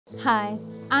Hi,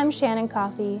 I'm Shannon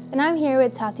Coffey, and I'm here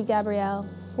with Tati Gabrielle.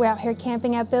 We're out here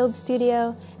camping at Build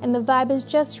Studio, and the vibe is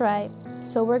just right,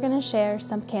 so we're gonna share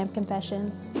some camp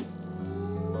confessions.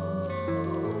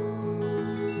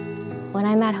 When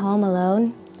I'm at home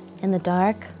alone, in the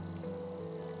dark,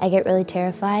 I get really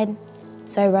terrified,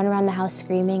 so I run around the house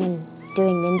screaming and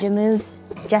doing ninja moves,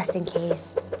 just in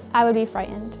case. I would be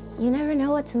frightened. You never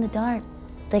know what's in the dark.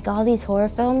 Like all these horror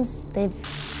films, they've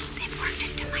worked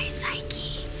into my psyche.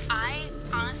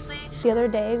 The other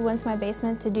day, went to my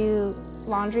basement to do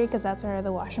laundry, because that's where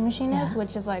the washing machine is,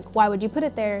 which is like, why would you put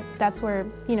it there? That's where,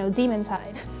 you know, demons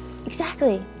hide.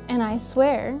 Exactly. And I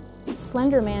swear,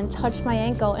 Slender Man touched my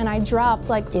ankle and I dropped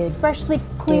like freshly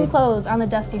clean Dude. clothes on the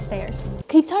dusty stairs.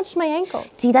 He touched my ankle.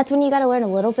 See, that's when you gotta learn a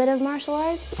little bit of martial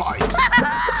arts. Fight!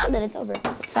 Then it's over,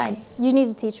 it's fine. You need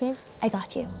to teach me. I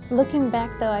got you. Looking back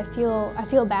though, I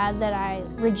feel bad that I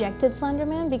rejected Slender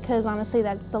Man, because honestly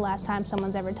that's the last time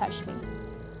someone's ever touched me.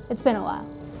 It's been a while.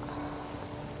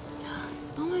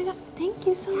 Oh my God, thank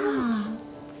you so much.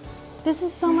 This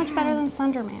is so much better than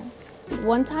Slender Man.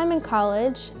 One time in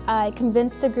college, I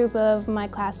convinced a group of my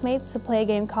classmates to play a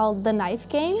game called The Knife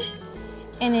Game.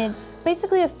 And it's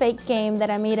basically a fake game that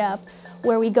I made up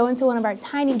where we go into one of our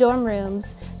tiny dorm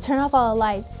rooms, turn off all the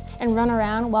lights, and run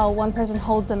around while one person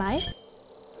holds a knife.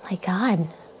 My God.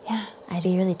 Yeah. I'd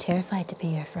be really terrified to be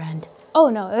your friend. Oh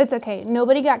no, it's okay.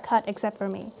 Nobody got cut except for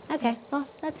me. Okay, well,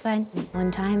 that's fine. One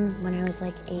time when I was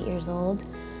like 8 years old,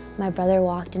 my brother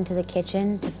walked into the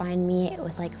kitchen to find me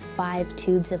with like 5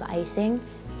 tubes of icing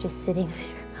just sitting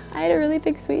there. I had a really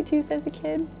big sweet tooth as a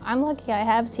kid. I'm lucky I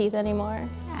have teeth anymore.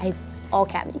 All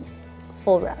cavities,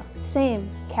 full row. Same,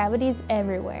 cavities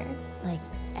everywhere. Like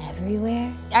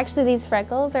everywhere? Actually, these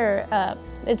freckles are,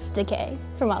 it's decay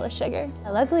from all the sugar.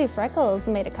 Luckily, freckles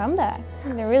made a comeback.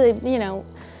 They're really, you know.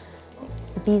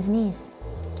 The bee's knees.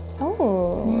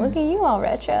 Oh, look at you all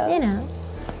retro. You know.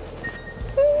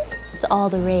 It's all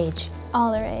the rage.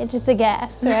 All the rage, it's a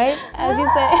gas, right? As you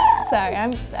say. Sorry,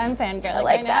 I'm fangirling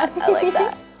right now. I like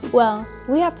that. Well,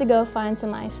 we have to go find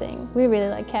some icing. We really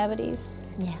like cavities.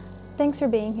 Yeah. Thanks for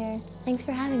being here. Thanks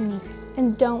for having me.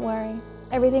 And don't worry,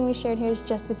 everything we shared here is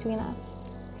just between us.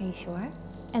 Are you sure?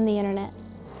 And the internet.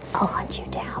 I'll hunt you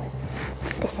down.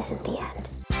 This isn't the end.